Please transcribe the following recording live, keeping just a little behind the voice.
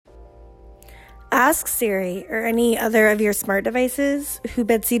Ask Siri or any other of your smart devices who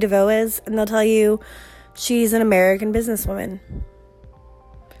Betsy DeVoe is, and they'll tell you she's an American businesswoman.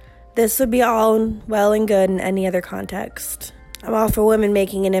 This would be all well and good in any other context. I'm all for women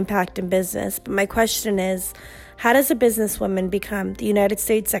making an impact in business, but my question is, how does a businesswoman become the United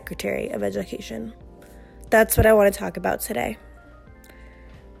States Secretary of Education? That's what I want to talk about today.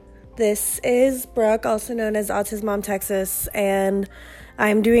 This is Brooke, also known as Autism Mom Texas, and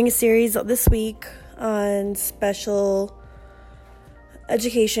I'm doing a series this week on special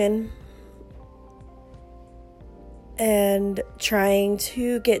education and trying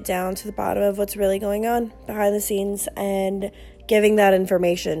to get down to the bottom of what's really going on behind the scenes and giving that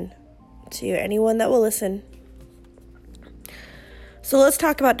information to anyone that will listen. So let's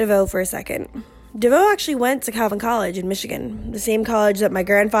talk about DeVoe for a second. DeVoe actually went to Calvin College in Michigan, the same college that my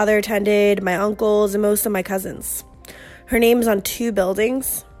grandfather attended, my uncles, and most of my cousins. Her name is on 2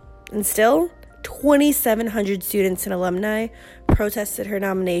 buildings, and still, 2,700 students and alumni protested her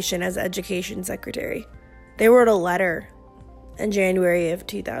nomination as education secretary. They wrote a letter in January of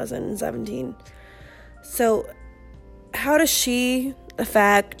 2017. So, how does she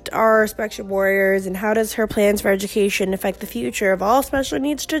affect our Spectrum Warriors, and how does her plans for education affect the future of all special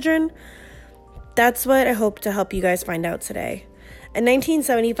needs children? That's what I hope to help you guys find out today. In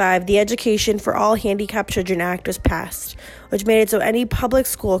 1975, the Education for All Handicapped Children Act was passed, which made it so any public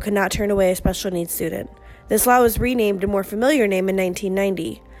school could not turn away a special needs student. This law was renamed a more familiar name in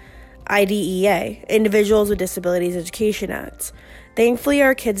 1990, IDEA, Individuals with Disabilities Education Act. Thankfully,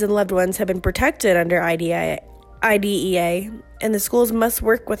 our kids and loved ones have been protected under IDEA, and the schools must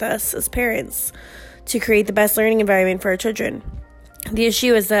work with us as parents to create the best learning environment for our children. The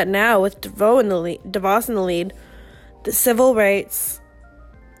issue is that now, with DeVoe in the lead, the civil rights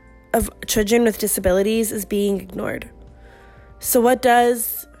of children with disabilities is being ignored. So what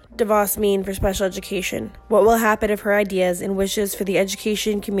does DeVos mean for special education? What will happen if her ideas and wishes for the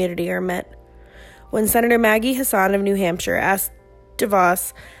education community are met? When Senator Maggie Hassan of New Hampshire asked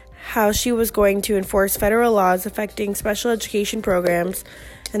DeVos how she was going to enforce federal laws affecting special education programs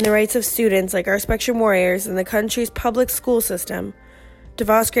and the rights of students like our Spectrum Warriors in the country's public school system,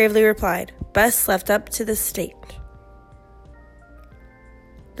 DeVos gravely replied, "Best left up to the state."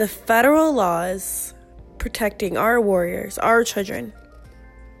 The federal laws protecting our warriors, our children,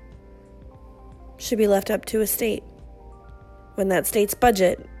 should be left up to a state when that state's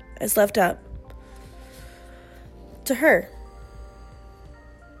budget is left up to her.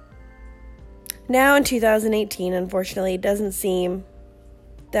 Now in 2018, unfortunately, it doesn't seem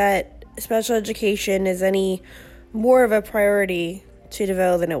that special education is any more of a priority to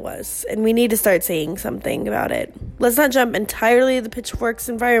DeVoe than it was, and we need to start saying something about it. Let's not jump entirely to the pitchforks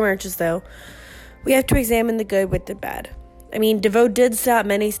and fire marches, though. We have to examine the good with the bad. I mean, DeVoe did stop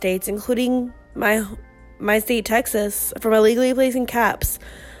many states, including my state, Texas, from illegally placing caps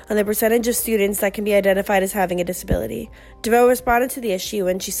on the percentage of students that can be identified as having a disability. DeVoe responded to the issue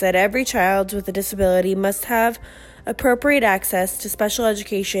when she said every child with a disability must have appropriate access to special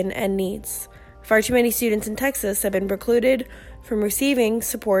education and needs. Far too many students in Texas have been precluded from receiving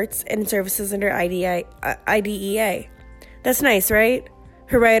supports and services under IDEA. That's nice, right?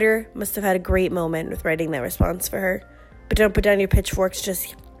 Her writer must have had a great moment with writing that response for her. But don't put down your pitchforks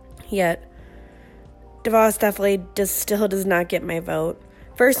just yet. DeVos definitely still does not get my vote.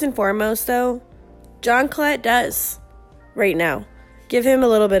 First and foremost, though, John Collette does right now. Give him a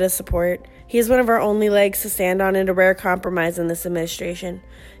little bit of support. He is one of our only legs to stand on and a rare compromise in this administration.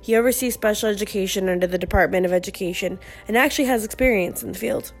 He oversees special education under the Department of Education and actually has experience in the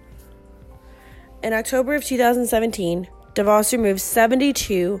field. In October of 2017, DeVos removed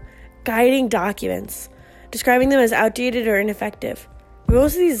 72 guiding documents, describing them as outdated or ineffective. But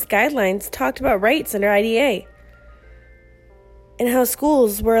most of these guidelines talked about rights under IDEA and how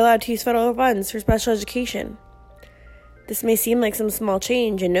schools were allowed to use federal funds for special education. This may seem like some small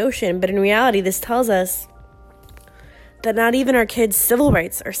change in notion, but in reality, this tells us that not even our kids' civil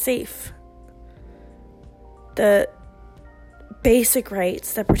rights are safe. The basic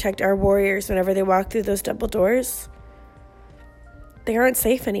rights that protect our warriors whenever they walk through those double doors, they aren't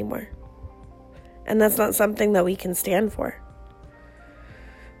safe anymore. And that's not something that we can stand for.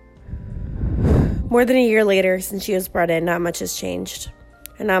 More than a year later, since she was brought in, not much has changed,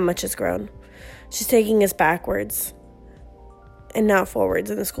 and not much has grown. She's taking us backwards and not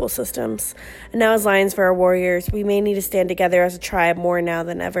forwards in the school systems. And now as Lions for our warriors, we may need to stand together as a tribe more now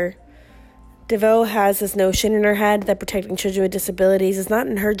than ever. DeVoe has this notion in her head that protecting children with disabilities is not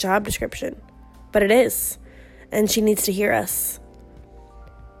in her job description, but it is, and she needs to hear us.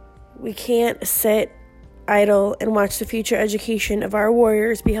 We can't sit idle and watch the future education of our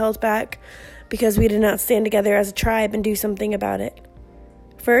warriors be held back because we did not stand together as a tribe and do something about it.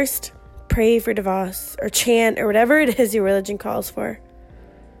 First, pray for DeVos, or chant, or whatever it is your religion calls for.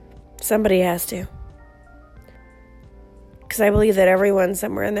 Somebody has to. Because I believe that everyone,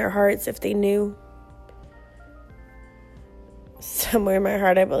 somewhere in their hearts, if they knew, somewhere in my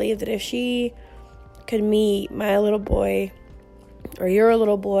heart, I believe that if she could meet my little boy, or your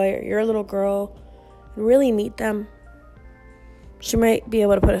little boy, or your little girl, and really meet them, she might be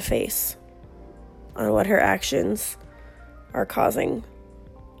able to put a face on what her actions are causing.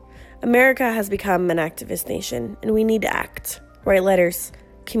 America has become an activist nation, and we need to act, write letters,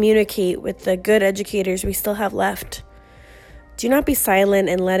 communicate with the good educators we still have left. Do not be silent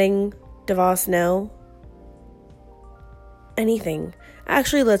in letting DeVos know anything.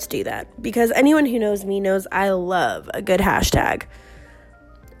 Actually, let's do that, because anyone who knows me knows I love a good hashtag.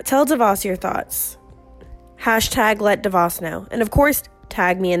 Tell DeVos your thoughts. Hashtag let DeVos know. And of course,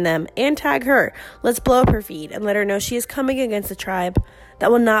 tag me in them and tag her. Let's blow up her feed and let her know she is coming against a tribe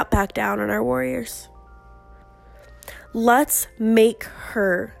that will not back down on our warriors. Let's make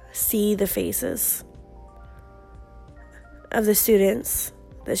her see the faces of the students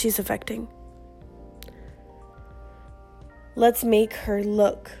that she's affecting. Let's make her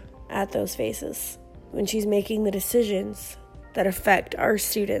look at those faces when she's making the decisions that affect our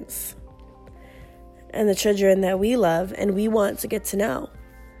students and the children that we love and we want to get to know.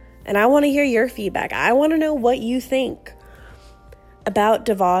 And I want to hear your feedback. I want to know what you think about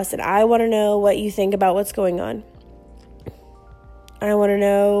DeVos, and I want to know what you think about what's going on. I want to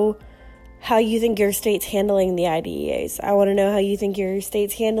know how you think your state's handling the IDEAs. I want to know how you think your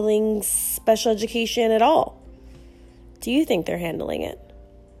state's handling special education at all. Do you think they're handling it?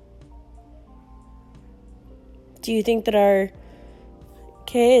 Do you think that our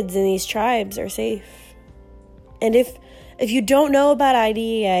kids in these tribes are safe? And if you don't know about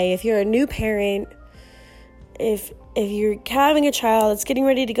IDEA, if you're a new parent, if you're having a child that's getting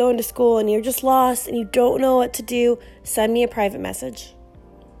ready to go into school and you're just lost and you don't know what to do, send me a private message.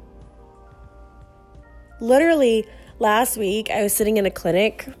 Literally, last week, I was sitting in a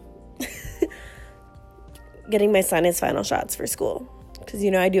clinic getting my son his final shots for school. Because,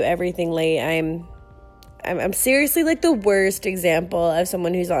 I do everything late. I'm seriously like the worst example of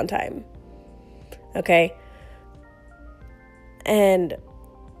someone who's on time. Okay? And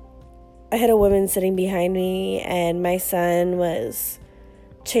I had a woman sitting behind me, and my son was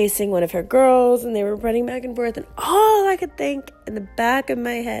chasing one of her girls, and they were running back and forth, and all I could think in the back of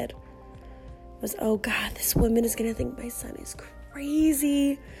my head was, oh God, this woman is going to think my son is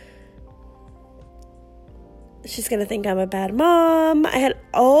crazy. She's going to think I'm a bad mom. I had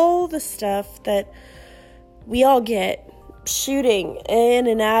all the stuff that we all get shooting in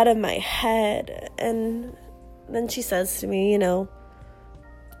and out of my head. And then she says to me,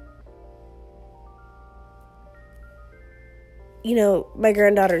 my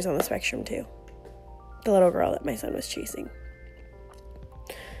granddaughter's on the spectrum too. The little girl that my son was chasing.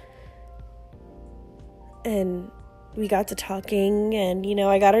 And we got to talking, and,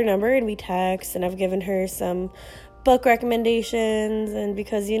 I got her number, and we text, and I've given her some book recommendations, and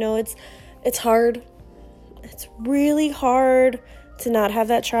because, it's hard. It's really hard to not have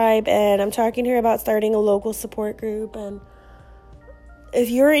that tribe, and I'm talking to her about starting a local support group, and if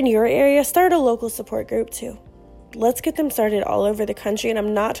you're in your area, start a local support group too. Let's get them started all over the country, and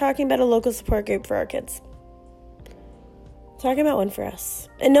I'm not talking about a local support group for our kids. I'm talking about one for us.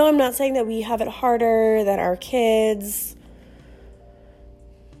 And no, I'm not saying that we have it harder than our kids.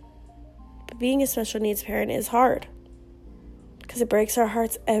 But being a special needs parent is hard. Because it breaks our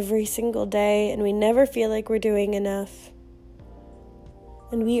hearts every single day, and we never feel like we're doing enough.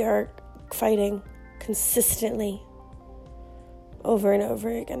 And we are fighting consistently over and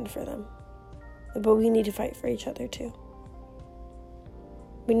over again for them. But we need to fight for each other too.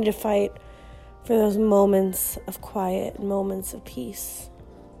 We need to fight for those moments of quiet, moments of peace.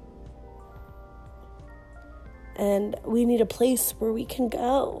 And we need a place where we can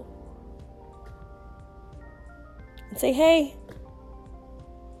go and say, hey,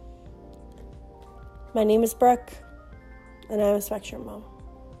 my name is Brooke, and I'm a spectrum mom.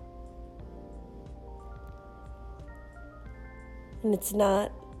 And it's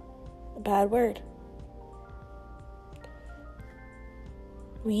not a bad word.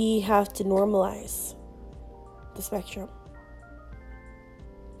 We have to normalize the spectrum.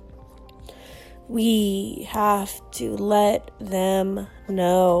 We have to let them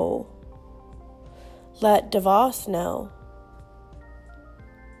know, let DeVos know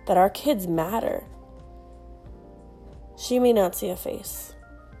that our kids matter. She may not see a face,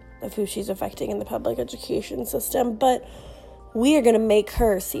 of who she's affecting in the public education system, but we are going to make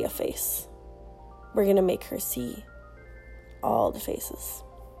her see a face. We're going to make her see all the faces.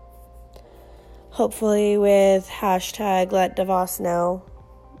 Hopefully with hashtag Let DeVos Know,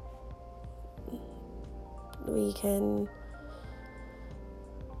 we can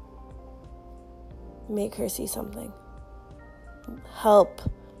make her see something. Help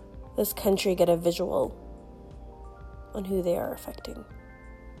this country get a visual on who they are affecting.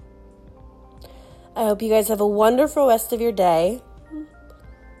 I hope you guys have a wonderful rest of your day.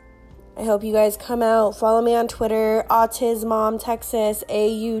 I hope you guys come out, follow me on Twitter, Autismom Texas,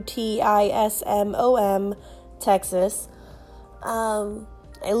 AUTISMOM Texas. I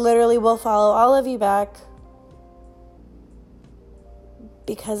literally will follow all of you back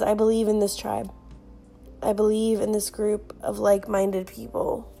because I believe in this tribe. I believe in this group of like-minded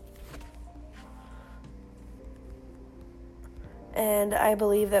people. And I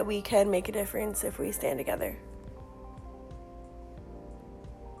believe that we can make a difference if we stand together.